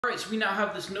Alright, so we now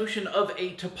have this notion of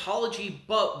a topology,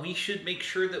 but we should make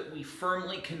sure that we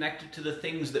firmly connect it to the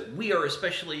things that we are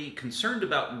especially concerned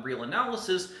about in real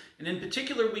analysis, and in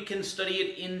particular we can study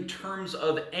it in terms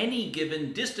of any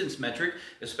given distance metric,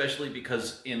 especially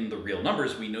because in the real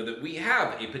numbers we know that we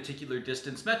have a particular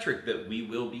distance metric that we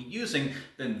will be using.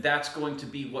 Then that's going to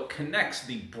be what connects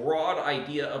the broad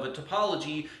idea of a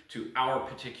topology to our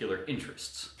particular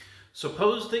interests.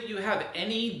 Suppose that you have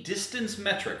any distance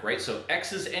metric, right? So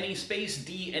x is any space,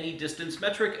 d any distance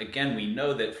metric. Again, we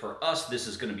know that for us, this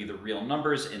is going to be the real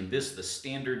numbers, and this the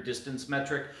standard distance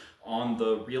metric on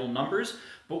the real numbers.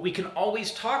 But we can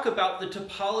always talk about the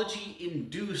topology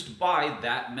induced by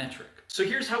that metric. So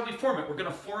here's how we form it. We're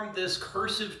going to form this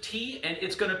cursive T, and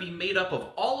it's going to be made up of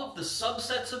all of the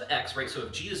subsets of X, right? So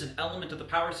if G is an element of the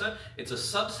power set, it's a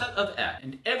subset of X.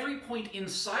 And every point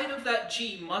inside of that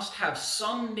G must have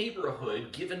some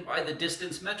neighborhood given by the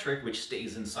distance metric, which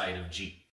stays inside of G.